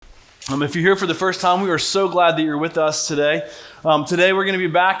If you're here for the first time, we are so glad that you're with us today. Today we're going to be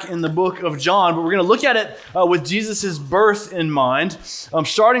back in the book of John, but we're going to look at it with Jesus' birth in mind,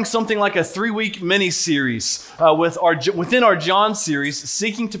 starting something like a 3-week mini-series within our John series,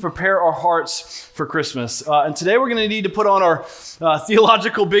 seeking to prepare our hearts for Christmas. And today we're going to need to put on our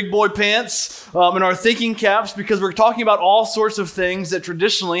theological big boy pants and our thinking caps, because we're talking about all sorts of things that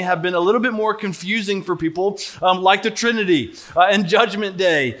traditionally have been a little bit more confusing for people, like the Trinity and Judgment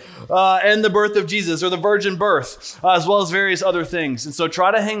Day and the birth of Jesus, or the virgin birth, as well as various other things. And so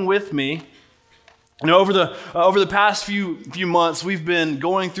try to hang with me. Over the past few months, we've been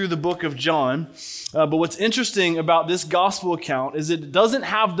going through the book of John. But what's interesting about this gospel account is it doesn't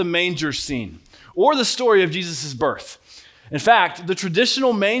have the manger scene or the story of Jesus' birth. In fact, the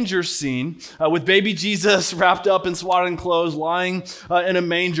traditional manger scene with baby Jesus wrapped up in swaddling clothes, lying in a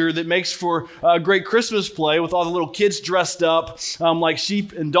manger that makes for a great Christmas play with all the little kids dressed up like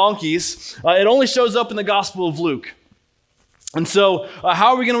sheep and donkeys, it only shows up in the Gospel of Luke. And so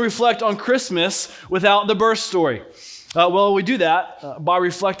how are we going to reflect on Christmas without the birth story? Well, we do that by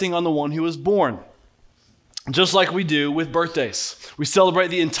reflecting on the one who was born. Just like we do with birthdays. We celebrate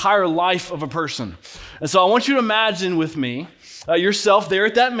the entire life of a person. And so I want you to imagine with me yourself there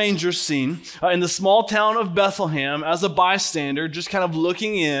at that manger scene in the small town of Bethlehem as a bystander, just kind of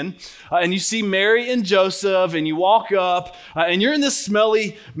looking in, and you see Mary and Joseph, and you walk up, and you're in this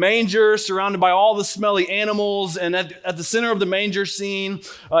smelly manger surrounded by all the smelly animals, and at the center of the manger scene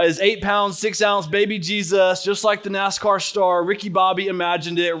is 8-pound, 6-ounce baby Jesus, just like the NASCAR star Ricky Bobby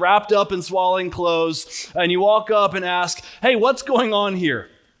imagined it, wrapped up in swaddling clothes, and you walk up and ask, "Hey, what's going on here?"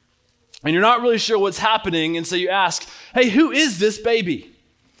 And you're not really sure what's happening, and so you ask, "Hey, who is this baby?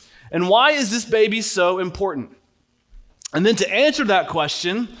 And why is this baby so important?" And then to answer that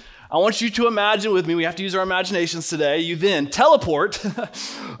question, I want you to imagine with me, we have to use our imaginations today, you then teleport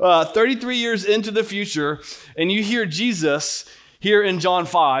 33 years into the future, and you hear Jesus here in John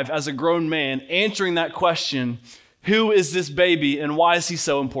 5 as a grown man answering that question, who is this baby and why is he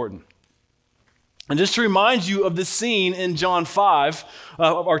so important? And just to remind you of the scene in John 5,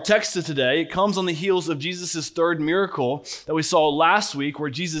 our text of today, it comes on the heels of Jesus' third miracle that we saw last week, where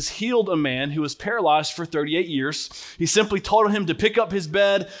Jesus healed a man who was paralyzed for 38 years. He simply told him to pick up his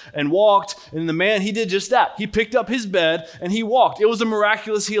bed and walked, and the man, he did just that. He picked up his bed and he walked. It was a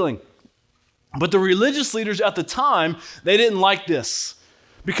miraculous healing. But the religious leaders at the time, they didn't like this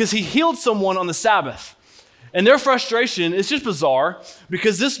because he healed someone on the Sabbath. And their frustration is just bizarre,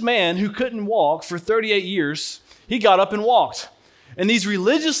 because this man who couldn't walk for 38 years, he got up and walked. And these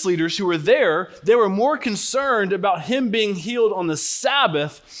religious leaders who were there, they were more concerned about him being healed on the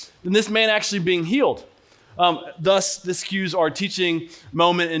Sabbath than this man actually being healed. Thus, this cues our teaching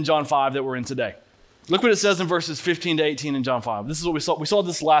moment in John 5 that we're in today. Look what it says in verses 15 to 18 in John 5. This is what we saw. We saw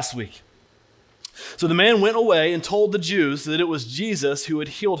this last week. So the man went away and told the Jews that it was Jesus who had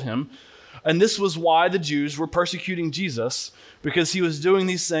healed him. And this was why the Jews were persecuting Jesus, because he was doing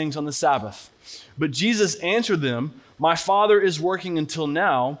these things on the Sabbath. But Jesus answered them, "My Father is working until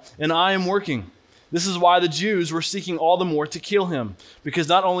now, and I am working." This is why the Jews were seeking all the more to kill him, because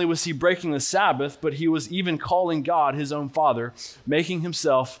not only was he breaking the Sabbath, but he was even calling God his own Father, making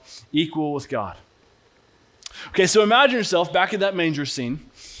himself equal with God. Okay, so imagine yourself back at that manger scene,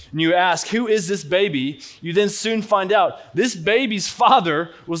 and you ask, who is this baby? You then soon find out this baby's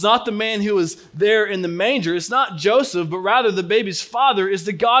father was not the man who was there in the manger. It's not Joseph, but rather the baby's father is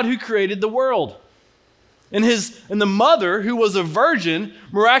the God who created the world. And the mother, who was a virgin,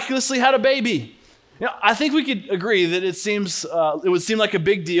 miraculously had a baby. I think we could agree that it would seem like a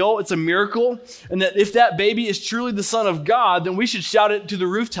big deal. It's a miracle. And that if that baby is truly the Son of God, then we should shout it to the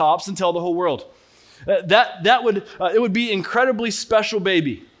rooftops and tell the whole world. It would be an incredibly special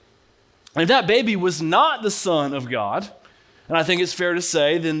baby. And if that baby was not the Son of God, and I think it's fair to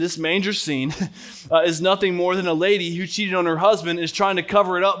say, then this manger scene is nothing more than a lady who cheated on her husband and is trying to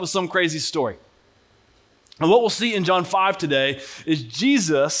cover it up with some crazy story. And what we'll see in John 5 today is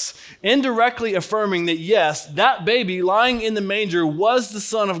Jesus indirectly affirming that yes, that baby lying in the manger was the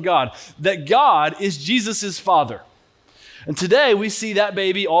Son of God, that God is Jesus' Father. And today we see that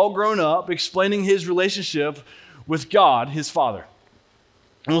baby all grown up explaining his relationship with God, his Father.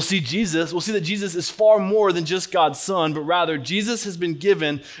 And we'll see that Jesus is far more than just God's Son, but rather Jesus has been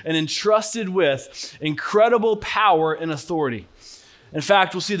given and entrusted with incredible power and authority. In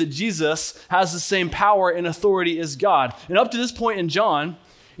fact, we'll see that Jesus has the same power and authority as God. And up to this point in John,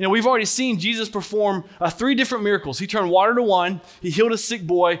 we've already seen Jesus perform 3 different miracles. He turned water to wine, he healed a sick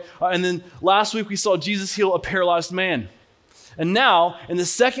boy, and then last week we saw Jesus heal a paralyzed man. And now, in the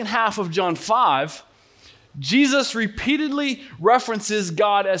second half of John 5, Jesus repeatedly references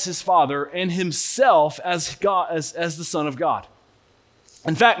God as his Father and himself as God, as the Son of God.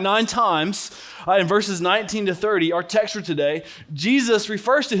 In fact, 9 times in verses 19 to 30, our text for today, Jesus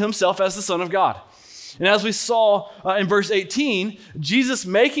refers to himself as the Son of God. And as we saw in verse 18, Jesus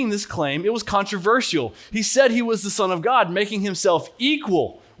making this claim, it was controversial. He said he was the Son of God, making himself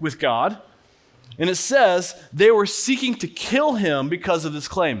equal with God. And it says they were seeking to kill him because of this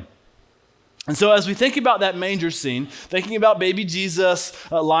claim. And so as we think about that manger scene, thinking about baby Jesus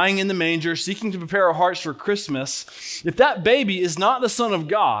lying in the manger, seeking to prepare our hearts for Christmas, if that baby is not the Son of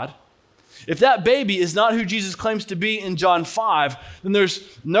God, if that baby is not who Jesus claims to be in John 5, then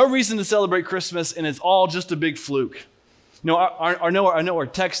there's no reason to celebrate Christmas, and it's all just a big fluke. You know, I know our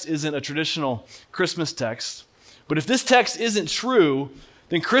text isn't a traditional Christmas text, but if this text isn't true,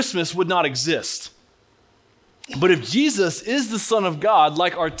 then Christmas would not exist. But if Jesus is the Son of God,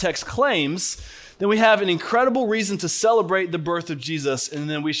 like our text claims, then we have an incredible reason to celebrate the birth of Jesus, and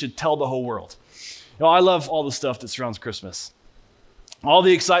then we should tell the whole world. You know, I love all the stuff that surrounds Christmas. All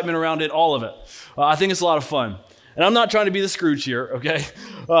the excitement around it, all of it. I think it's a lot of fun. And I'm not trying to be the Scrooge here, okay?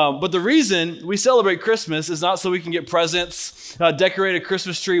 But the reason we celebrate Christmas is not so we can get presents, decorate a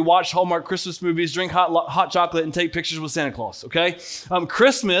Christmas tree, watch Hallmark Christmas movies, drink hot chocolate, and take pictures with Santa Claus, okay?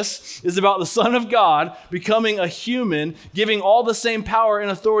 Christmas is about the Son of God becoming a human, giving all the same power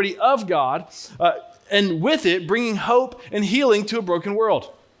and authority of God, and with it, bringing hope and healing to a broken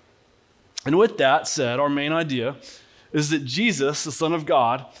world. And with that said, our main idea is that Jesus, the Son of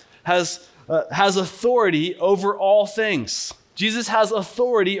God, has authority over all things. Jesus has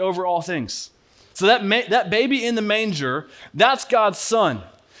authority over all things. So that baby in the manger, that's God's Son.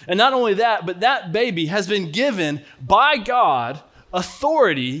 And not only that, but that baby has been given by God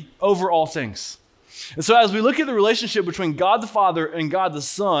authority over all things. And so as we look at the relationship between God the Father and God the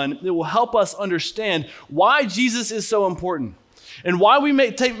Son, it will help us understand why Jesus is so important and why we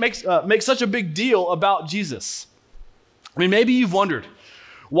make such a big deal about Jesus. I mean, maybe you've wondered,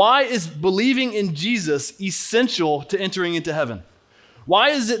 why is believing in Jesus essential to entering into heaven? Why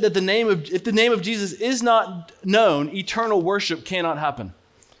is it that if the name of Jesus is not known, eternal worship cannot happen?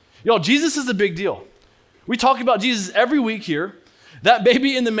 Y'all, Jesus is a big deal. We talk about Jesus every week here. That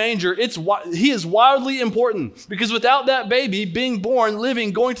baby in the manger, he is wildly important because without that baby being born,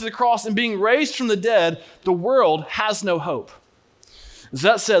 living, going to the cross, and being raised from the dead, the world has no hope. So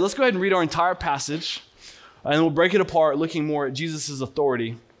that said, let's go ahead and read our entire passage. And we'll break it apart, looking more at Jesus'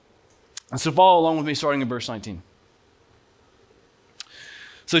 authority. And so follow along with me, starting in verse 19.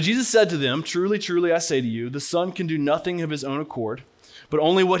 So Jesus said to them, "Truly, truly, I say to you, the Son can do nothing of his own accord, but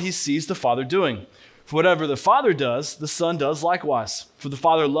only what he sees the Father doing. For whatever the Father does, the Son does likewise. For the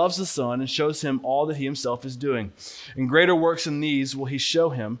Father loves the Son and shows him all that he himself is doing. And greater works than these will he show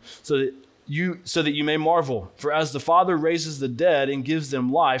him, so that you may marvel. For as the Father raises the dead and gives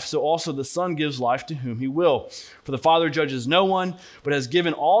them life, so also the Son gives life to whom he will. For the Father judges no one, but has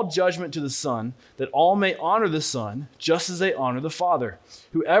given all judgment to the Son, that all may honor the Son, just as they honor the Father.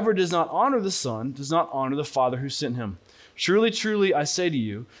 Whoever does not honor the Son does not honor the Father who sent him. Truly, truly, I say to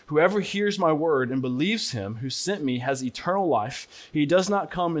you, whoever hears my word and believes him who sent me has eternal life. He does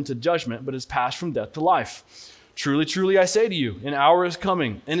not come into judgment, but is passed from death to life. Truly, truly, I say to you, an hour is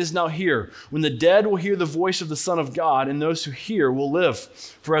coming and is now here, when the dead will hear the voice of the Son of God, and those who hear will live.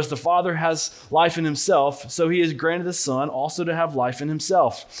 For as the Father has life in himself, so he has granted the Son also to have life in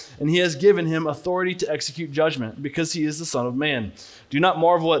himself. And he has given him authority to execute judgment, because he is the Son of Man. Do not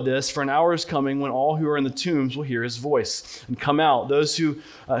marvel at this, for an hour is coming when all who are in the tombs will hear his voice and come out, those who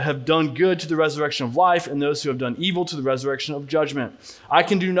have done good to the resurrection of life, and those who have done evil to the resurrection of judgment. I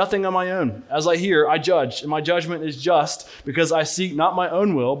can do nothing on my own. As I hear, I judge, and my judgment is just, because I seek not my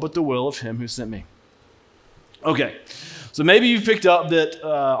own will, but the will of him who sent me." Okay, so maybe you've picked up that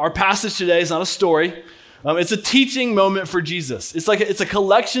our passage today is not a story. It's a teaching moment for Jesus. It's a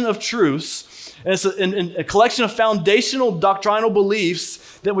collection of truths, and it's a collection of foundational doctrinal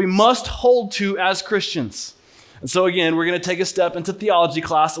beliefs that we must hold to as Christians. And so again, we're going to take a step into theology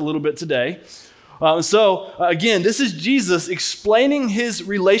class a little bit today. Again, this is Jesus explaining his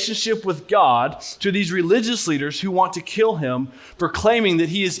relationship with God to these religious leaders who want to kill him for claiming that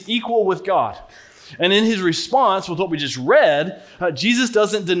he is equal with God. And in his response with what we just read, Jesus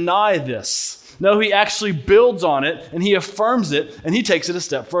doesn't deny this. No, he actually builds on it, and he affirms it, and he takes it a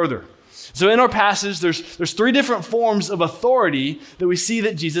step further. So in our passage, there's 3 different forms of authority that we see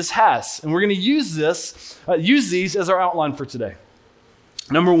that Jesus has. And we're going to use these as our outline for today.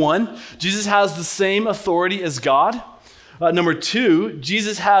 Number 1, Jesus has the same authority as God. Number 2,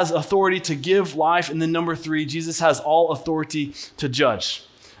 Jesus has authority to give life. And then number 3, Jesus has all authority to judge.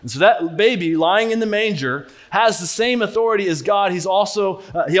 And so that baby lying in the manger has the same authority as God. He also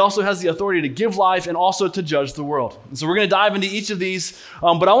has the authority to give life and also to judge the world. And so we're going to dive into each of these,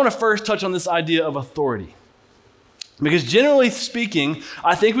 but I want to first touch on this idea of authority. Because generally speaking,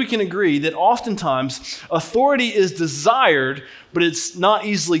 I think we can agree that oftentimes authority is desired, but it's not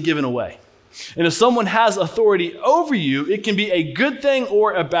easily given away. And if someone has authority over you, it can be a good thing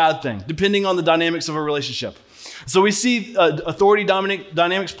or a bad thing, depending on the dynamics of a relationship. So we see authority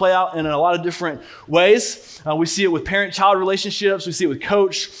dynamics play out in a lot of different ways. We see it with parent-child relationships. We see it with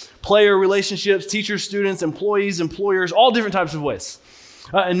coach-player relationships, teachers, students, employees, employers, all different types of ways.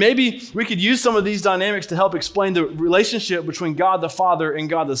 And maybe we could use some of these dynamics to help explain the relationship between God the Father and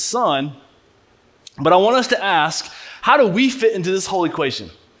God the Son. But I want us to ask, how do we fit into this whole equation?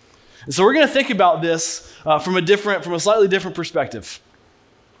 And so we're going to think about this from a slightly different perspective.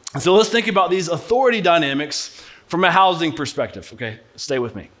 And so let's think about these authority dynamics from a housing perspective, okay? Stay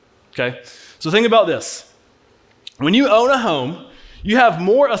with me, okay? So think about this. When you own a home, you have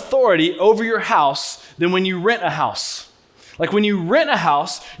more authority over your house than when you rent a house. Like when you rent a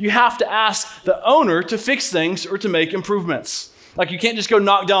house, you have to ask the owner to fix things or to make improvements. Like you can't just go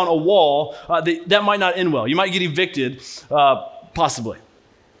knock down a wall. That might not end well. You might get evicted, possibly.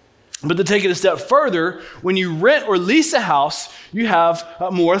 But to take it a step further, when you rent or lease a house, you have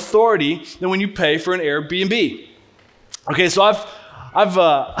more authority than when you pay for an Airbnb. Okay, so I've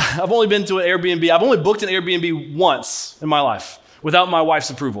only been to an Airbnb. I've only booked an Airbnb once in my life without my wife's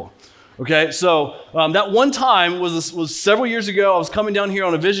approval. Okay, so that one time was several years ago. I was coming down here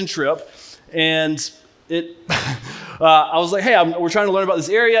on a vision trip, and I was like, hey, we're trying to learn about this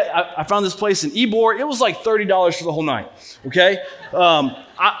area. I found this place in Ybor. It was like $30 for the whole night. Okay,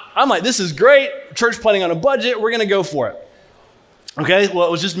 I'm like, this is great. Church planning on a budget. We're gonna go for it. Okay, well,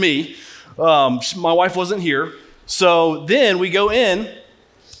 it was just me. My wife wasn't here. So then we go in.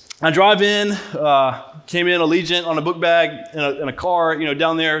 I drive in, came in Allegiant on a book bag in a car,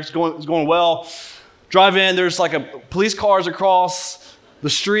 down there. It's going well. Drive in, there's like police cars across the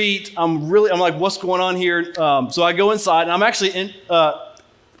street. I'm like, what's going on here? So I go inside, and I'm actually in,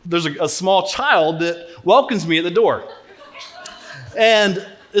 there's a small child that welcomes me at the door. And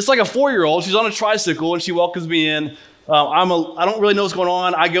it's like a 4-year-old. She's on a tricycle, and she welcomes me in. I don't really know what's going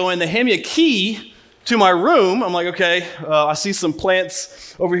on. I go in, they hand me a key to my room. I'm like, okay, I see some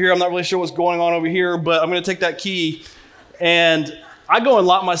plants over here. I'm not really sure what's going on over here, but I'm going to take that key. And I go and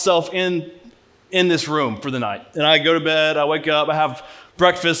lock myself in this room for the night. And I go to bed. I wake up. I have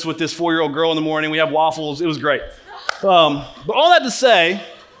breakfast with this 4-year-old girl in the morning. We have waffles. It was great. But all that to say,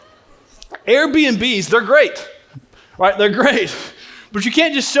 Airbnbs, they're great, right? They're great. But you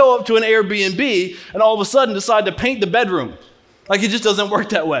can't just show up to an Airbnb and all of a sudden decide to paint the bedroom. Like, it just doesn't work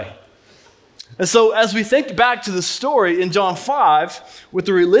that way. And so as we think back to the story in John 5 with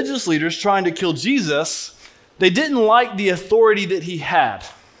the religious leaders trying to kill Jesus, they didn't like the authority that he had.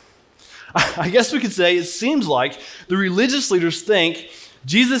 I guess we could say it seems like the religious leaders think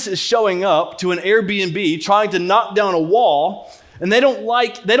Jesus is showing up to an Airbnb trying to knock down a wall, and they don't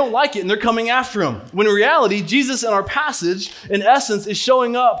like it, and they're coming after him. When in reality, Jesus in our passage, in essence, is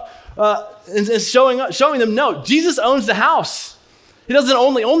showing up and showing them, no, Jesus owns the house. He doesn't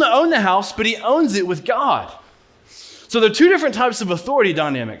only own the house, but he owns it with God. So there are two different types of authority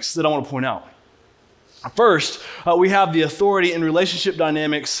dynamics that I want to point out. First, we have the authority and relationship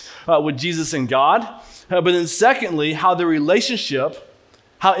dynamics with Jesus and God. But then secondly, how the relationship,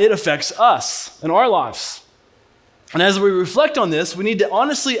 how it affects us and our lives. And as we reflect on this, we need to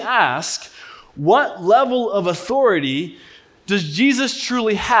honestly ask, what level of authority does Jesus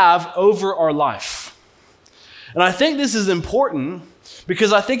truly have over our life? And I think this is important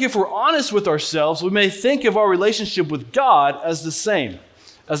because I think if we're honest with ourselves, we may think of our relationship with God as the same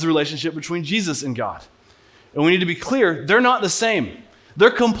as the relationship between Jesus and God. And we need to be clear, they're not the same.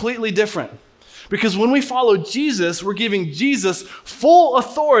 They're completely different. Because when we follow Jesus, we're giving Jesus full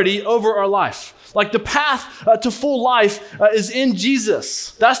authority over our life. Like the path to full life is in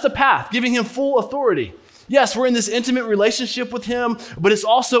Jesus. That's the path, giving him full authority. Yes, we're in this intimate relationship with him, but it's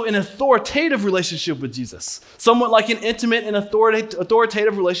also an authoritative relationship with Jesus. Somewhat like an intimate and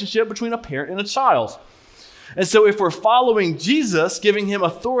authoritative relationship between a parent and a child. And so if we're following Jesus, giving him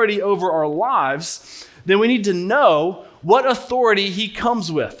authority over our lives, then we need to know what authority he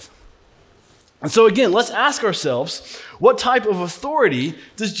comes with. And so again, let's ask ourselves, what type of authority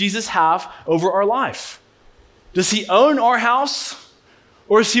does Jesus have over our life? Does he own our house?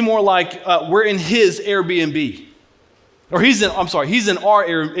 Or is he more like we're in his Airbnb? Or he's in our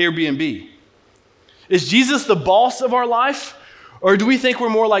Airbnb. Is Jesus the boss of our life? Or do we think we're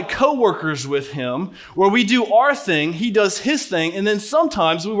more like co-workers with him, where we do our thing, he does his thing, and then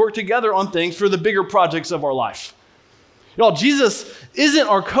sometimes we work together on things for the bigger projects of our life? Y'all, Jesus isn't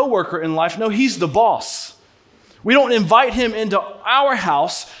our co-worker in life. No, he's the boss. We don't invite him into our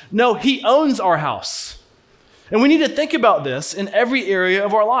house. No, he owns our house. And we need to think about this in every area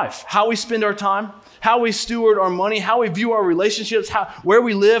of our life. How we spend our time, how we steward our money, how we view our relationships, where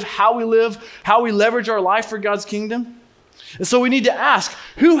we live, how we leverage our life for God's kingdom. And so we need to ask,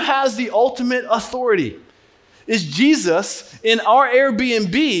 who has the ultimate authority? Is Jesus in our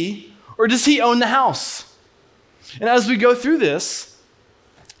Airbnb, or does he own the house? And as we go through this,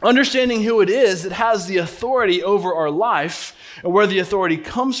 understanding who it is that has the authority over our life and where the authority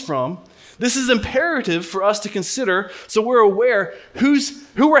comes from, this is imperative for us to consider so we're aware who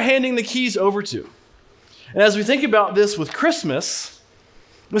we're handing the keys over to. And as we think about this with Christmas,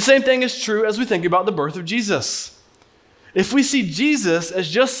 the same thing is true as we think about the birth of Jesus. If we see Jesus as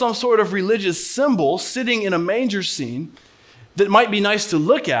just some sort of religious symbol sitting in a manger scene that might be nice to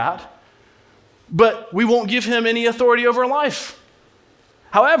look at, but we won't give him any authority over life.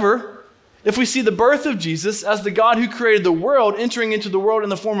 However, if we see the birth of Jesus as the God who created the world entering into the world in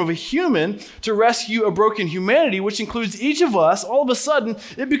the form of a human to rescue a broken humanity, which includes each of us, all of a sudden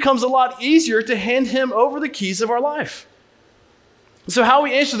it becomes a lot easier to hand him over the keys of our life. So how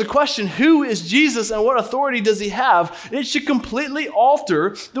we answer the question, who is Jesus and what authority does he have, it should completely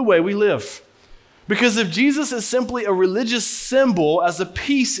alter the way we live. Because if Jesus is simply a religious symbol as a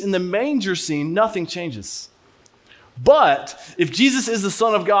piece in the manger scene, nothing changes. But if Jesus is the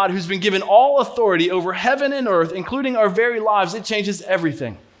Son of God who's been given all authority over heaven and earth, including our very lives, it changes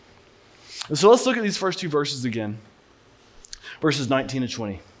everything. And so let's look at these first two verses again. Verses 19 and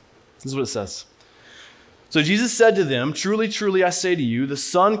 20. This is what it says. So Jesus said to them, "Truly, truly, I say to you, the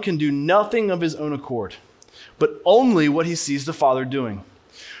Son can do nothing of his own accord, but only what he sees the Father doing.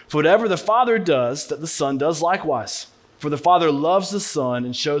 For whatever the Father does, that the Son does likewise. For the Father loves the Son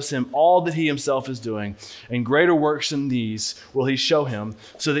and shows him all that he himself is doing, and greater works than these will he show him,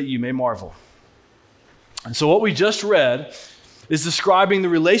 so that you may marvel." And so what we just read is describing the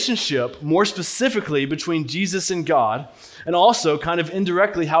relationship more specifically between Jesus and God, and also kind of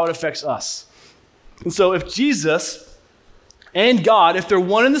indirectly how it affects us. And so if Jesus and God, if they're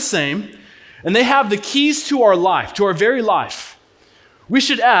one and the same, and they have the keys to our life, to our very life, we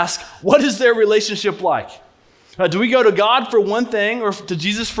should ask, what is their relationship like? Do we go to God for one thing or to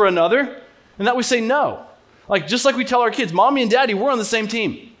Jesus for another? And that we say no. Just like we tell our kids, Mommy and Daddy, we're on the same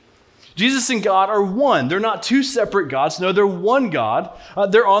team. Jesus and God are one. They're not two separate gods. No, they're one God.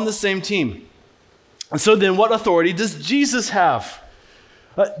 They're on the same team. And so then what authority does Jesus have?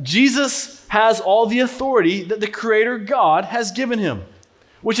 Jesus has all the authority that the Creator God has given him,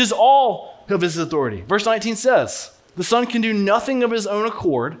 which is all of his authority. Verse 19 says, "The Son can do nothing of his own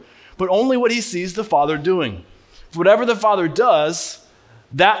accord, but only what he sees the Father doing. For whatever the Father does,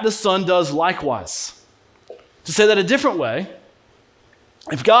 that the Son does likewise." To say that a different way,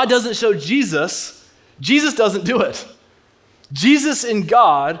 if God doesn't show Jesus, Jesus doesn't do it. Jesus and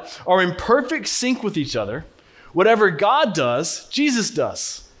God are in perfect sync with each other. Whatever God does, Jesus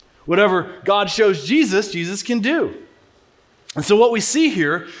does. Whatever God shows Jesus, Jesus can do. And so what we see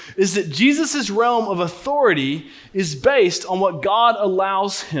here is that Jesus' realm of authority is based on what God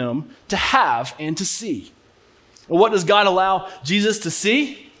allows him to have and to see. And what does God allow Jesus to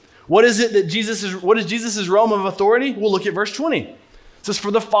see? What is Jesus' realm of authority? We'll look at verse 20. It says,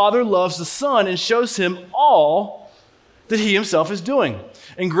 "For the Father loves the Son and shows him all that he himself is doing.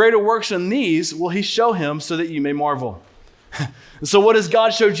 And greater works than these will he show him, so that you may marvel." So what does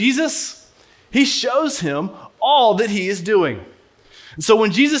God show Jesus? He shows him all that he is doing. And so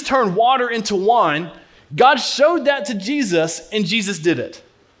when Jesus turned water into wine, God showed that to Jesus, and Jesus did it.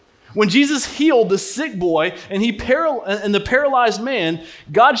 When Jesus healed the sick boy and the paralyzed man,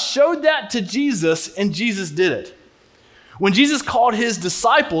 God showed that to Jesus, and Jesus did it. When Jesus called his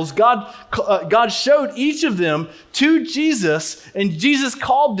disciples, God showed each of them to Jesus, and Jesus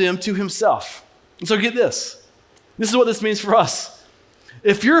called them to himself. And so get this. This is what this means for us.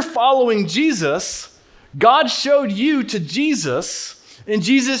 If you're following Jesus, God showed you to Jesus, and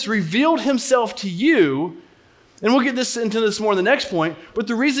Jesus revealed himself to you. And we'll get into this more in the next point, but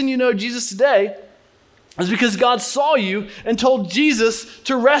the reason you know Jesus today is because God saw you and told Jesus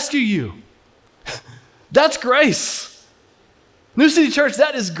to rescue you. That's grace. New City Church,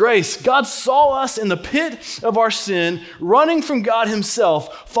 that is grace. God saw us in the pit of our sin, running from God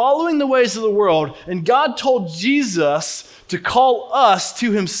himself, following the ways of the world, and God told Jesus to call us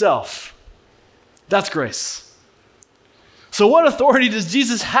to himself. That's grace. So what authority does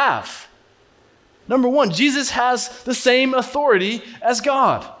Jesus have? Number one, Jesus has the same authority as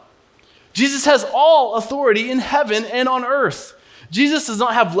God. Jesus has all authority in heaven and on earth. Jesus does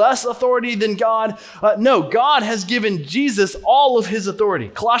not have less authority than God. No, God has given Jesus all of his authority.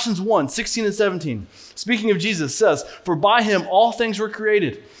 Colossians 1, 16 and 17. Speaking of Jesus, says, "For by him all things were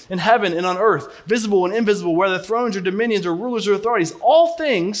created, in heaven and on earth, visible and invisible, whether thrones or dominions or rulers or authorities. All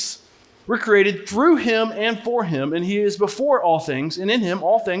things were created through him and for him, and he is before all things, and in him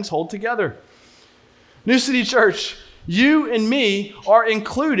all things hold together." New City Church, you and me are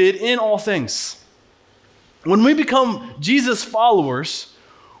included in all things. When we become Jesus followers,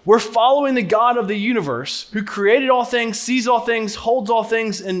 we're following the God of the universe who created all things, sees all things, holds all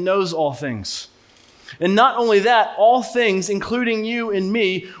things, and knows all things. And not only that, all things, including you and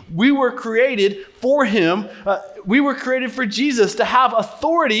me, we were created for him. We were created for Jesus to have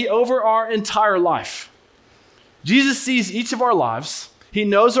authority over our entire life. Jesus sees each of our lives. He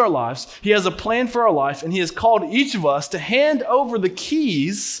knows our lives. He has a plan for our life, and he has called each of us to hand over the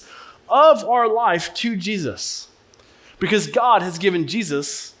keys of our life to Jesus, because God has given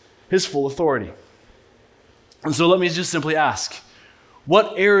Jesus his full authority. And so let me just simply ask,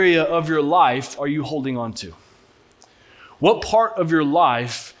 what area of your life are you holding on to? What part of your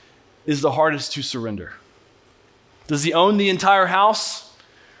life is the hardest to surrender? Does he own the entire house?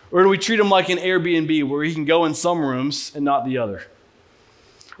 Or do we treat him like an Airbnb where he can go in some rooms and not the other?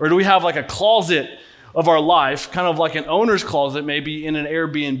 Or do we have like a closet of our life, kind of like an owner's closet, maybe in an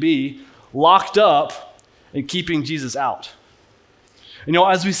Airbnb, locked up and keeping Jesus out? You know,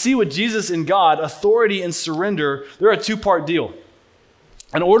 as we see with Jesus and God, authority and surrender, they're a two-part deal.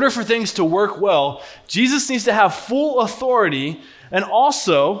 In order for things to work well, Jesus needs to have full authority and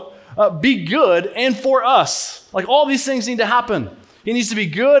also be good and for us. Like all these things need to happen. He needs to be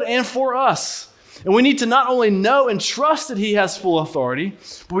good and for us. And we need to not only know and trust that he has full authority,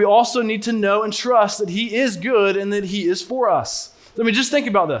 but we also need to know and trust that he is good and that he is for us. I mean, just think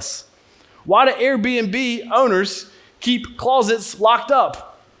about this. Why do Airbnb owners keep closets locked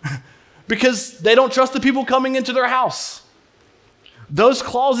up? Because they don't trust the people coming into their house. Those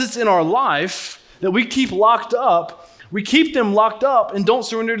closets in our life that we keep locked up, we keep them locked up and don't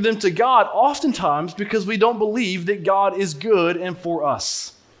surrender them to God oftentimes because we don't believe that God is good and for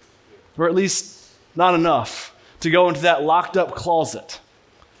us. Or at least not enough to go into that locked up closet.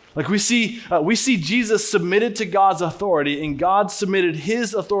 Like we see Jesus submitted to God's authority, and God submitted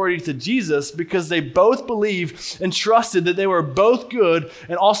his authority to Jesus because they both believed and trusted that they were both good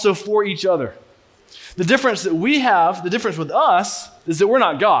and also for each other. The difference that we have, the difference with us, is that we're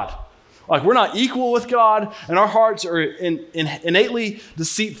not God. Like we're not equal with God, and our hearts are innately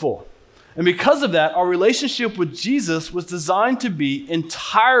deceitful. And because of that, our relationship with Jesus was designed to be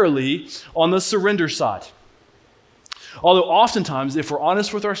entirely on the surrender side. Although oftentimes, if we're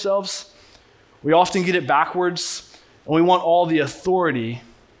honest with ourselves, we often get it backwards, and we want all the authority,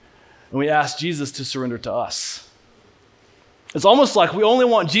 and we ask Jesus to surrender to us. It's almost like we only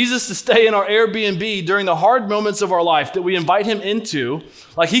want Jesus to stay in our Airbnb during the hard moments of our life that we invite him into.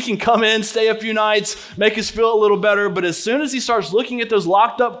 Like he can come in, stay a few nights, make us feel a little better, but as soon as he starts looking at those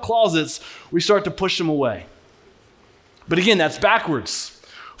locked up closets, we start to push him away. But again, that's backwards.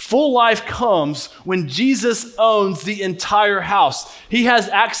 Full life comes when Jesus owns the entire house. He has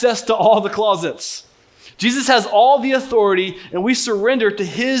access to all the closets. Jesus has all the authority, and we surrender to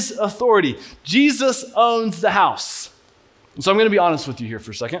his authority. Jesus owns the house. So I'm going to be honest with you here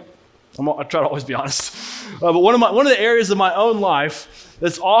for a second. I try to always be honest. But one of the areas of my own life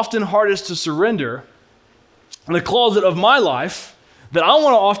that's often hardest to surrender, in the closet of my life that I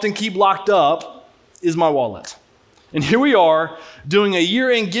want to often keep locked up, is my wallet. And here we are doing a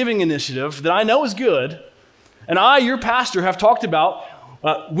year-end giving initiative that I know is good. And I, your pastor, have talked about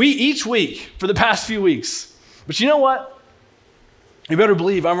each week for the past few weeks. But you know what? You better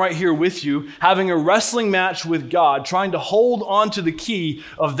believe I'm right here with you, having a wrestling match with God, trying to hold on to the key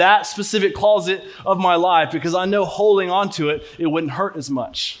of that specific closet of my life, because I know holding on to it, it wouldn't hurt as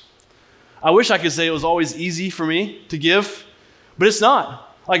much. I wish I could say it was always easy for me to give, but it's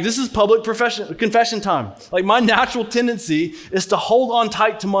not. Like this is public confession time. Like my natural tendency is to hold on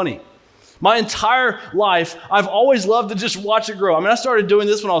tight to money. My entire life, I've always loved to just watch it grow. I mean, I started doing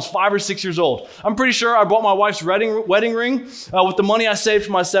this when I was 5 or 6 years old. I'm pretty sure I bought my wife's wedding ring with the money I saved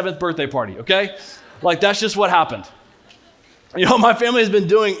for my 7th birthday party, okay? Like, that's just what happened. You know, my family has been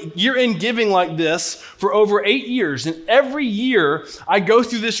doing year-end giving like this for over 8 years. And every year, I go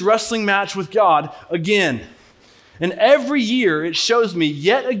through this wrestling match with God again. And every year, it shows me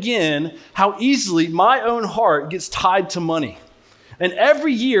yet again how easily my own heart gets tied to money. And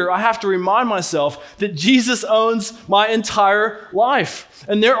every year I have to remind myself that Jesus owns my entire life.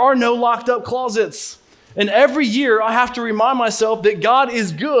 And there are no locked up closets. And every year I have to remind myself that God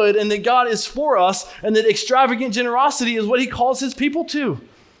is good and that God is for us and that extravagant generosity is what he calls his people to.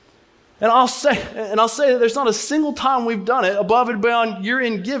 And I'll say that there's not a single time we've done it above and beyond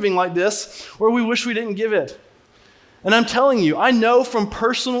year-end giving like this where we wish we didn't give it. And I'm telling you, I know from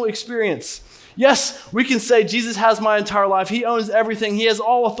personal experience, yes, we can say Jesus has my entire life. He owns everything. He has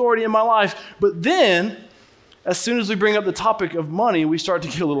all authority in my life. But then, as soon as we bring up the topic of money, we start to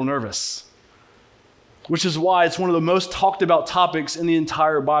get a little nervous, which is why it's one of the most talked about topics in the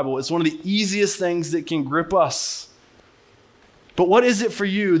entire Bible. It's one of the easiest things that can grip us. But what is it for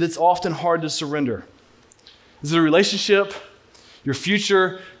you that's often hard to surrender? Is it a relationship, your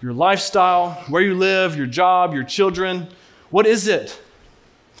future, your lifestyle, where you live, your job, your children? What is it?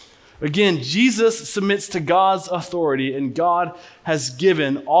 Again, Jesus submits to God's authority, and God has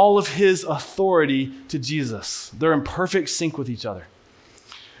given all of his authority to Jesus. They're in perfect sync with each other.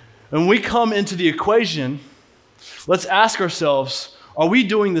 When we come into the equation, let's ask ourselves, are we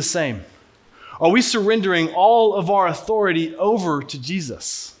doing the same? Are we surrendering all of our authority over to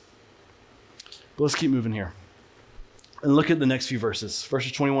Jesus? But let's keep moving here and look at the next few verses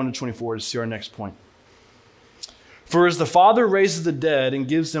 21 to 24 to see our next point. For as the Father raises the dead and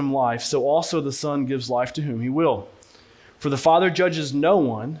gives them life, so also the Son gives life to whom he will. For the Father judges no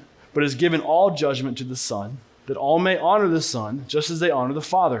one, but has given all judgment to the Son, that all may honor the Son, just as they honor the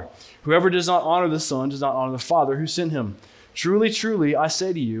Father. Whoever does not honor the Son does not honor the Father who sent him. Truly, truly, I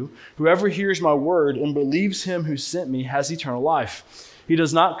say to you, whoever hears my word and believes him who sent me has eternal life. He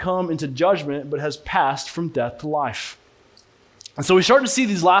does not come into judgment, but has passed from death to life. And so we start to see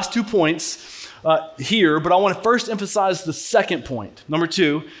these last 2 points here, but I want to first emphasize the second point. Number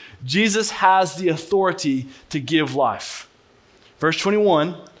 2, Jesus has the authority to give life. Verse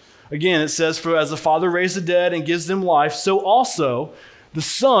 21, again, it says, for as the Father raised the dead and gives them life, so also the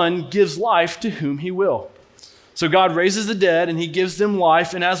Son gives life to whom he will. So God raises the dead and he gives them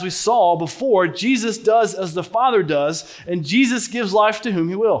life. And as we saw before, Jesus does as the Father does, and Jesus gives life to whom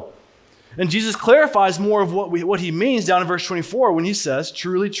he will. And Jesus clarifies more of what he means down in verse 24 when he says,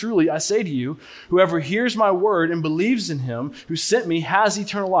 truly, truly, I say to you, whoever hears my word and believes in him who sent me has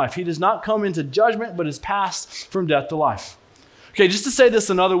eternal life. He does not come into judgment, but is passed from death to life. Okay, just to say this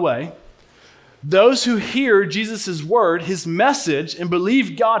another way, those who hear Jesus' word, his message, and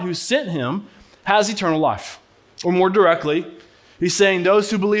believe God who sent him has eternal life. Or more directly, he's saying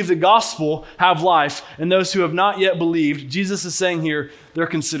those who believe the gospel have life, and those who have not yet believed, Jesus is saying here, they're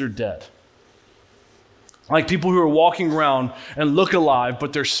considered dead. Like people who are walking around and look alive,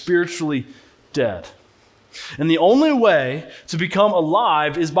 but they're spiritually dead. And the only way to become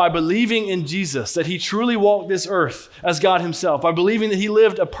alive is by believing in Jesus, that he truly walked this earth as God himself, by believing that he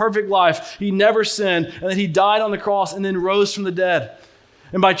lived a perfect life, he never sinned, and that he died on the cross and then rose from the dead.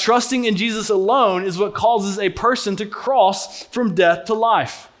 And by trusting in Jesus alone is what causes a person to cross from death to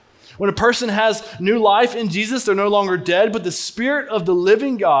life. When a person has new life in Jesus, they're no longer dead, but the Spirit of the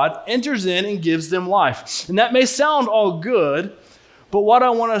living God enters in and gives them life. And that may sound all good, but what I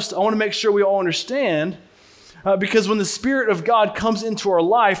want to make sure we all understand, because when the Spirit of God comes into our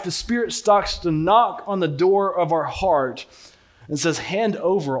life, the Spirit starts to knock on the door of our heart and says, hand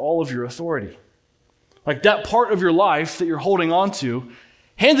over all of your authority. Like that part of your life that you're holding on to,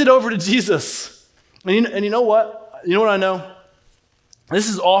 hand it over to Jesus. And you know what? You know what I know? This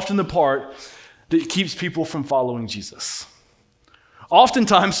is often the part that keeps people from following Jesus.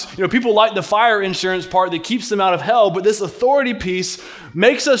 Oftentimes, people like the fire insurance part that keeps them out of hell, but this authority piece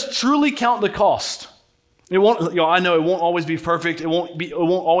makes us truly count the cost. It won't, I know it won't always be perfect. It won't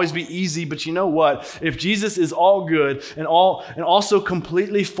always be easy, but you know what? If Jesus is all good and also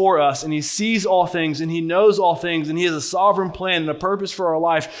completely for us, and he sees all things and he knows all things and he has a sovereign plan and a purpose for our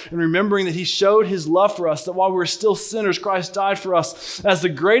life, and remembering that he showed his love for us, that while we were still sinners, Christ died for us as the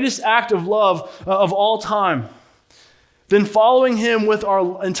greatest act of love of all time, then following him with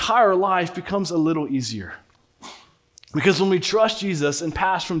our entire life becomes a little easier. Because when we trust Jesus and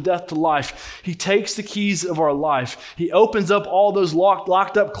pass from death to life, he takes the keys of our life. He opens up all those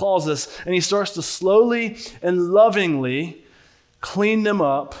locked up closets, and he starts to slowly and lovingly clean them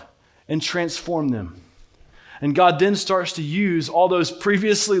up and transform them. And God then starts to use all those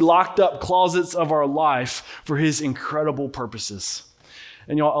previously locked up closets of our life for his incredible purposes.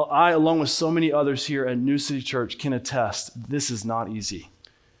 And I, along with so many others here at New City Church, can attest this is not easy.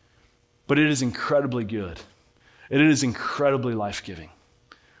 But it is incredibly good. And it is incredibly life-giving.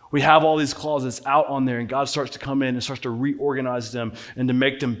 We have all these closets out on there, and God starts to come in and starts to reorganize them and to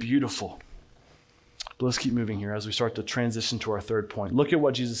make them beautiful. But let's keep moving here as we start to transition to our third point. Look at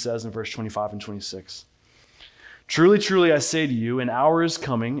what Jesus says in verse 25 and 26. Truly, truly, I say to you, an hour is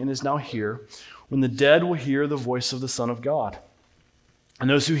coming and is now here when the dead will hear the voice of the Son of God. And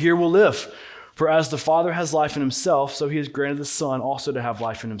those who hear will live. For as the Father has life in himself, so he has granted the Son also to have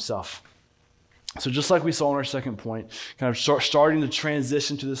life in himself. So just like we saw in our second point, kind of starting to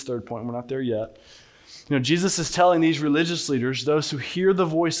transition to this third point, we're not there yet. Jesus is telling these religious leaders, those who hear the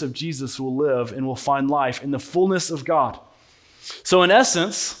voice of Jesus will live and will find life in the fullness of God. So in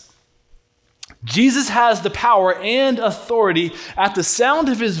essence, Jesus has the power and authority at the sound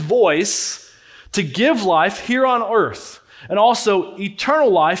of his voice to give life here on earth and also eternal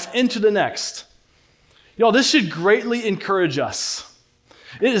life into the next. Y'all, this should greatly encourage us.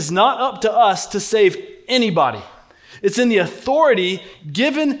 It is not up to us to save anybody. It's in the authority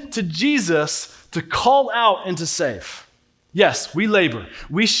given to Jesus to call out and to save. Yes, we labor,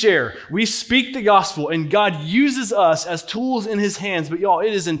 we share, we speak the gospel, and God uses us as tools in his hands. But y'all,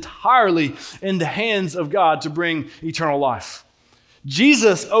 it is entirely in the hands of God to bring eternal life.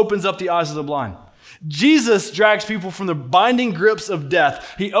 Jesus opens up the eyes of the blind. Jesus drags people from the binding grips of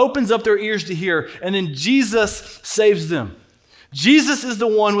death. He opens up their ears to hear, and then Jesus saves them. Jesus is the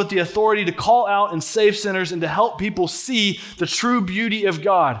one with the authority to call out and save sinners and to help people see the true beauty of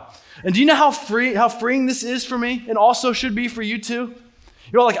God. And do you know how freeing this is for me and also should be for you too?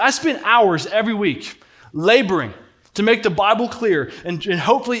 I spend hours every week laboring to make the Bible clear and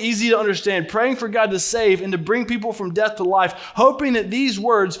hopefully easy to understand, praying for God to save and to bring people from death to life, hoping that these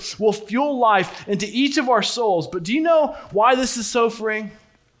words will fuel life into each of our souls. But do you know why this is so freeing?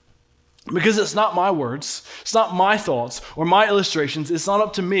 Because it's not my words, it's not my thoughts or my illustrations, it's not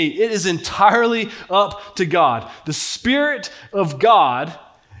up to me. It is entirely up to God. The Spirit of God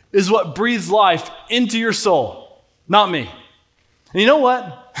is what breathes life into your soul, not me. And you know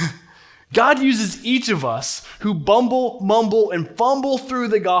what? God uses each of us who bumble, mumble, and fumble through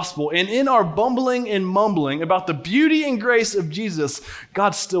the gospel. And in our bumbling and mumbling about the beauty and grace of Jesus,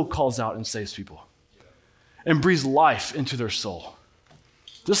 God still calls out and saves people and breathes life into their soul.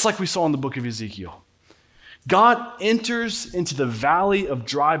 Just like we saw in the book of Ezekiel. God enters into the valley of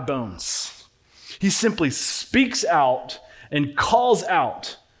dry bones. He simply speaks out and calls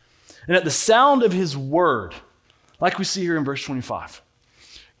out. And at the sound of his word, like we see here in verse 25,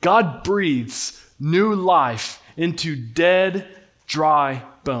 God breathes new life into dead, dry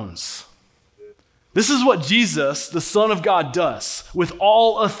bones. This is what Jesus, the Son of God, does with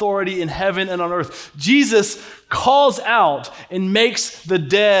all authority in heaven and on earth. Jesus calls out and makes the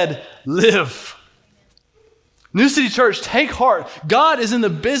dead live. New City Church, take heart. God is in the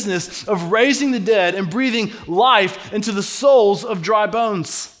business of raising the dead and breathing life into the souls of dry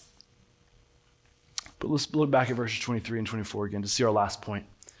bones. But let's look back at verses 23 and 24 again to see our last point.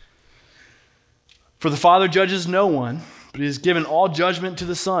 For the Father judges no one, but he has given all judgment to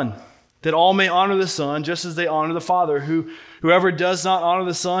the Son, that all may honor the Son just as they honor the Father. Whoever does not honor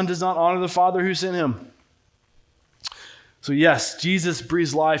the Son does not honor the Father who sent him. So yes, Jesus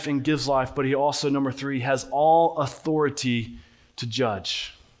breathes life and gives life, but he also, number 3, has all authority to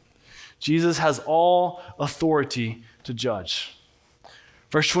judge. Jesus has all authority to judge.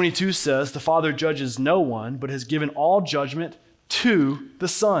 Verse 22 says, the Father judges no one, but has given all judgment to the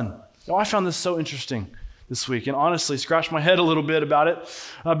Son. Now, I found this so interesting this week, and honestly scratched my head a little bit about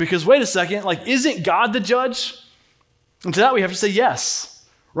it, because wait a second, isn't God the judge? And to that we have to say yes.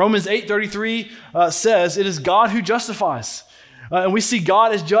 Romans 8:33 says it is God who justifies. And we see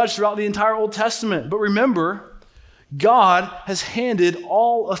God as judge throughout the entire Old Testament. But remember, God has handed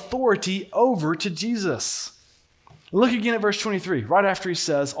all authority over to Jesus. Look again at verse 23. Right after he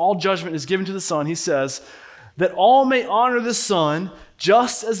says, all judgment is given to the Son, he says, that all may honor the Son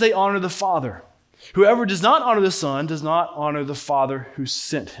just as they honor the Father. Whoever does not honor the Son does not honor the Father who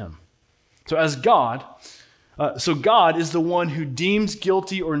sent him. So God is the one who deems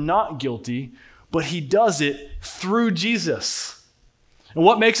guilty or not guilty, but he does it through Jesus. And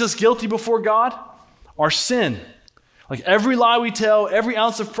what makes us guilty before God? Our sin. Every lie we tell, every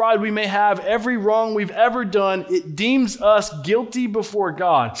ounce of pride we may have, every wrong we've ever done, it deems us guilty before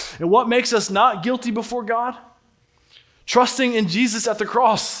God. And what makes us not guilty before God? Trusting in Jesus at the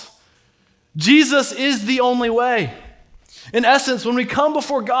cross. Jesus is the only way. In essence, when we come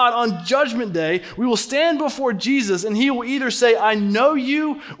before God on Judgment Day, we will stand before Jesus and he will either say, I know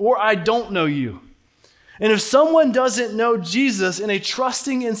you or I don't know you. And if someone doesn't know Jesus in a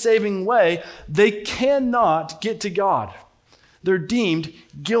trusting and saving way, they cannot get to God. They're deemed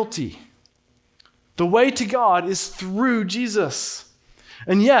guilty. The way to God is through Jesus.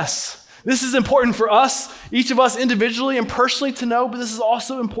 And yes, this is important for us, each of us individually and personally to know, but this is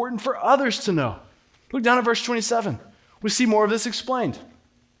also important for others to know. Look down at verse 27. We see more of this explained.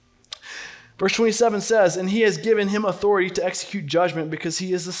 Verse 27 says, "And he has given him authority to execute judgment because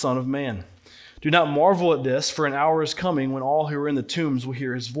he is the Son of Man. Do not marvel at this, for an hour is coming when all who are in the tombs will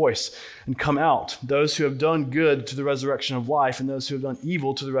hear his voice and come out, those who have done good to the resurrection of life, and those who have done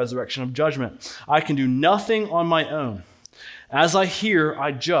evil to the resurrection of judgment. I can do nothing on my own. As I hear,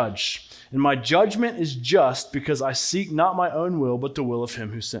 I judge, and my judgment is just because I seek not my own will, but the will of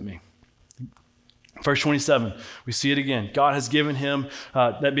him who sent me." Verse 27, we see it again. God has given him,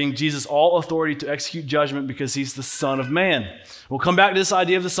 that being Jesus, all authority to execute judgment because he's the Son of Man. We'll come back to this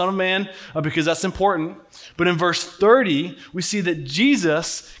idea of the Son of Man because that's important. But in verse 30, we see that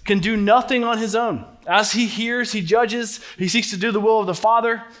Jesus can do nothing on his own. As he hears, he judges, he seeks to do the will of the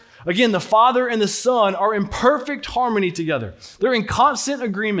Father. Again, the Father and the Son are in perfect harmony together. They're in constant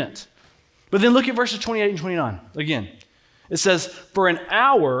agreement. But then look at verses 28 and 29 again. It says, "For an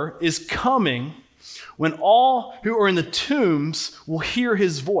hour is coming when all who are in the tombs will hear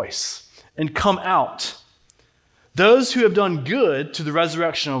his voice and come out, those who have done good to the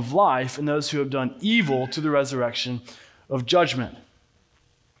resurrection of life, and those who have done evil to the resurrection of judgment."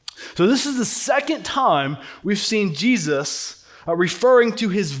 So this is the second time we've seen Jesus referring to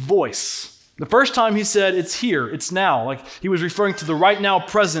his voice. The first time he said, "It's here, it's now," like he was referring to the right now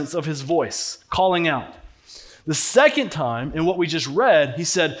presence of his voice, calling out. The second time, in what we just read, he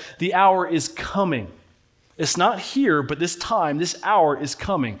said, "The hour is coming." It's not here, but this time, this hour is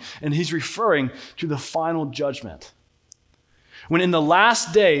coming. And he's referring to the final judgment. When in the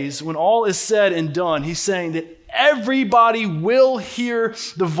last days, when all is said and done, he's saying that everybody will hear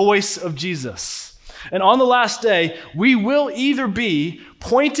the voice of Jesus. And on the last day, we will either be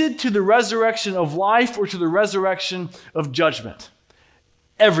pointed to the resurrection of life or to the resurrection of judgment.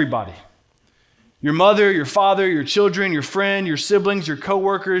 Everybody. Your mother, your father, your children, your friend, your siblings, your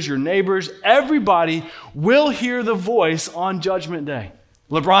coworkers, your neighbors, everybody will hear the voice on Judgment Day.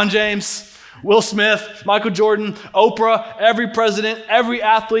 LeBron James, Will Smith, Michael Jordan, Oprah, every president, every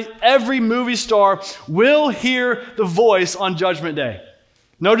athlete, every movie star will hear the voice on Judgment Day.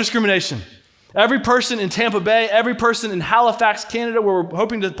 No discrimination. Every person in Tampa Bay, every person in Halifax, Canada, where we're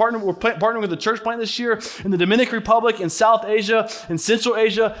hoping to partner, we're partnering with a church plant this year, in the Dominican Republic, in South Asia, in Central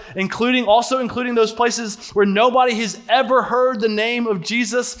Asia, including those places where nobody has ever heard the name of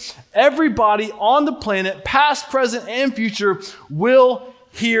Jesus. Everybody on the planet, past, present, and future, will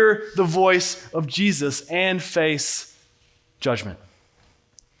hear the voice of Jesus and face judgment.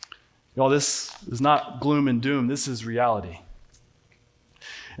 Y'all, this is not gloom and doom. This is reality.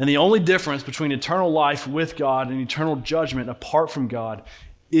 And the only difference between eternal life with God and eternal judgment apart from God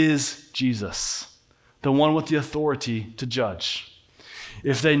is Jesus, the one with the authority to judge.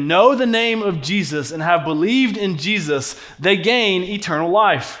 If they know the name of Jesus and have believed in Jesus, they gain eternal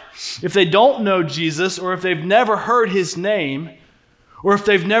life. If they don't know Jesus, or if they've never heard his name, or if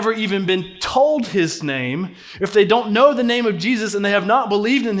they've never even been told his name, if they don't know the name of Jesus and they have not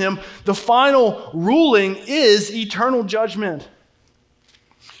believed in him, the final ruling is eternal judgment.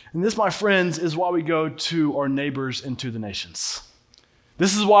 And this, my friends, is why we go to our neighbors and to the nations.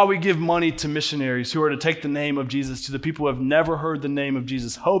 This is why we give money to missionaries who are to take the name of Jesus to the people who have never heard the name of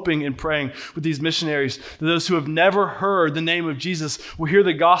Jesus, hoping and praying with these missionaries that those who have never heard the name of Jesus will hear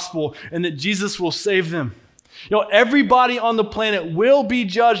the gospel and that Jesus will save them. You know, everybody on the planet will be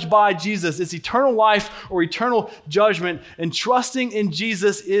judged by Jesus. It's eternal life or eternal judgment, and trusting in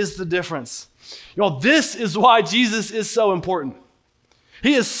Jesus is the difference. You know, this is why Jesus is so important.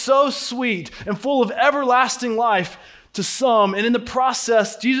 He is so sweet and full of everlasting life to some. And in the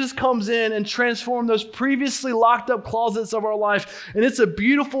process, Jesus comes in and transforms those previously locked up closets of our life. And it's a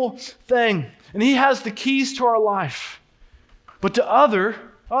beautiful thing. And he has the keys to our life. But to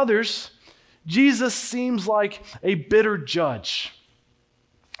others, Jesus seems like a bitter judge.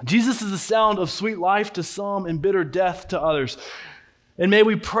 Jesus is the sound of sweet life to some and bitter death to others. And may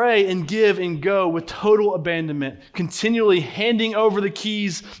we pray and give and go with total abandonment, continually handing over the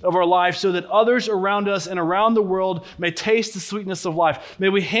keys of our life so that others around us and around the world may taste the sweetness of life. May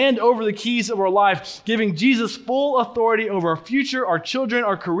we hand over the keys of our life, giving Jesus full authority over our future, our children,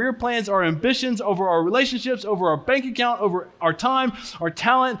 our career plans, our ambitions, over our relationships, over our bank account, over our time, our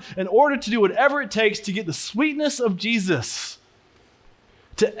talent, in order to do whatever it takes to get the sweetness of Jesus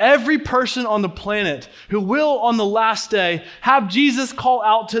to every person on the planet who will, on the last day, have Jesus call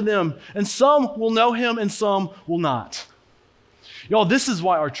out to them. And some will know him and some will not. Y'all, this is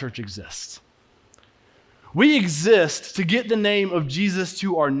why our church exists. We exist to get the name of Jesus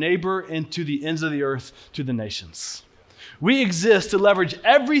to our neighbor and to the ends of the earth, to the nations. We exist to leverage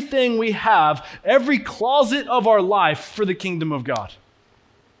everything we have, every closet of our life, for the kingdom of God.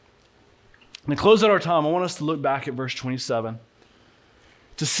 And to close out our time, I want us to look back at verse 27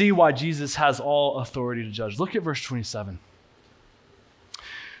 to see why Jesus has all authority to judge. Look at verse 27.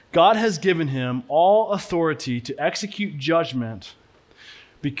 God has given him all authority to execute judgment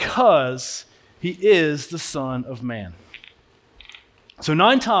because he is the Son of Man. So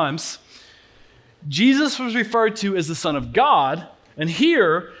 9 times, Jesus was referred to as the Son of God, and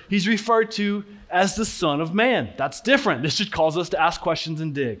here he's referred to as the Son of Man. That's different. This should cause us to ask questions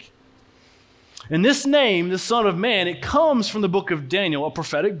and dig. And this name, the Son of Man, it comes from the book of Daniel, a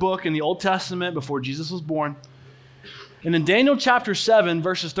prophetic book in the Old Testament before Jesus was born. And in Daniel chapter 7,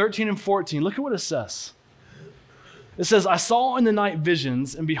 verses 13 and 14, look at what it says. It says, I saw in the night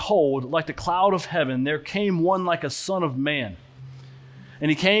visions, and behold, like the cloud of heaven, there came one like a son of man.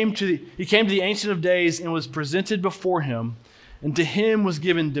 And he came to the Ancient of Days and was presented before him. And to him was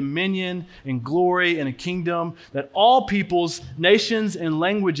given dominion and glory and a kingdom that all peoples, nations, and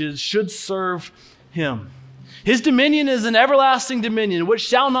languages should serve him. His dominion is an everlasting dominion which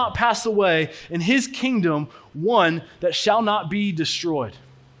shall not pass away, and his kingdom one that shall not be destroyed.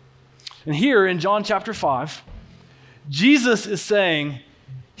 And here in John chapter 5, Jesus is saying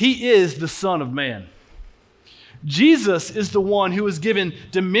he is the Son of Man. Jesus is the one who was given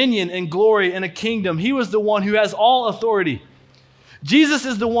dominion and glory and a kingdom. He was the one who has all authority. Jesus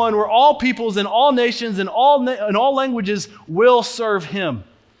is the one where all peoples and all nations and all languages will serve him.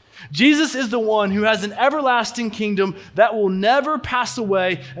 Jesus is the one who has an everlasting kingdom that will never pass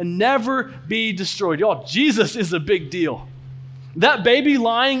away and never be destroyed. Y'all, Jesus is a big deal. That baby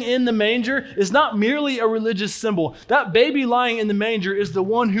lying in the manger is not merely a religious symbol. That baby lying in the manger is the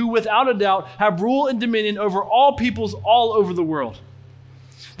one who, without a doubt, have rule and dominion over all peoples all over the world.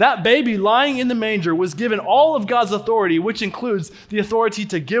 That baby lying in the manger was given all of God's authority, which includes the authority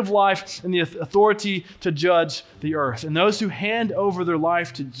to give life and the authority to judge the earth. And those who hand over their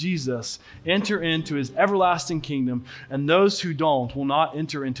life to Jesus enter into his everlasting kingdom, and those who don't will not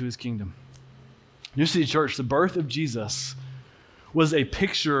enter into his kingdom. You see, church, the birth of Jesus was a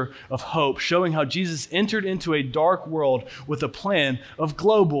picture of hope, showing how Jesus entered into a dark world with a plan of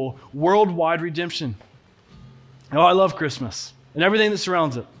global, worldwide redemption. Oh, I love Christmas and everything that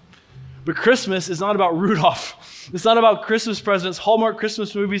surrounds it. But Christmas is not about Rudolph. It's not about Christmas presents, Hallmark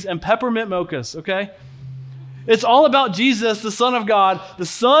Christmas movies, and peppermint mochas, okay? It's all about Jesus, the Son of God, the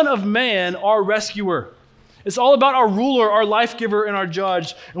Son of Man, our rescuer. It's all about our ruler, our life giver, and our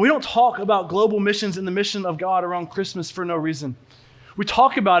judge. And we don't talk about global missions and the mission of God around Christmas for no reason. We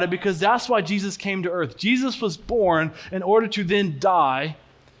talk about it because that's why Jesus came to earth. Jesus was born in order to then die,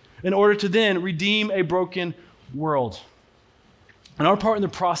 in order to then redeem a broken world. And our part in the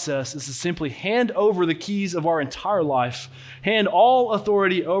process is to simply hand over the keys of our entire life, hand all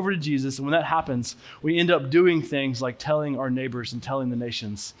authority over to Jesus. And when that happens, we end up doing things like telling our neighbors and telling the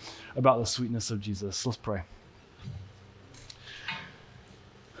nations about the sweetness of Jesus. Let's pray.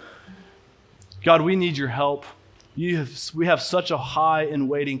 God, we need your help. We have such a high and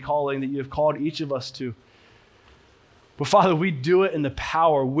waiting calling that you have called each of us to. But Father, we do it in the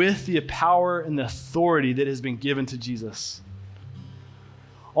power, with the power and the authority that has been given to Jesus.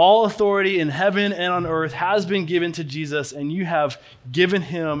 All authority in heaven and on earth has been given to Jesus, and you have given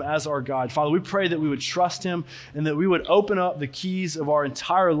him as our God. Father, we pray that we would trust him and that we would open up the keys of our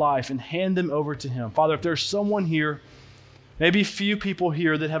entire life and hand them over to him. Father, if there's someone here, maybe few people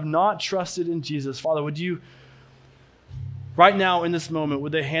here that have not trusted in Jesus, Father, would you, right now in this moment,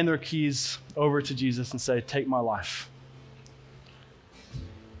 would they hand their keys over to Jesus and say, take my life?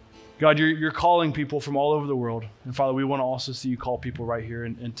 God, you're calling people from all over the world. And Father, we want to also see you call people right here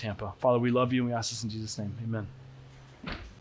in Tampa. Father, we love you and we ask this in Jesus' name. Amen.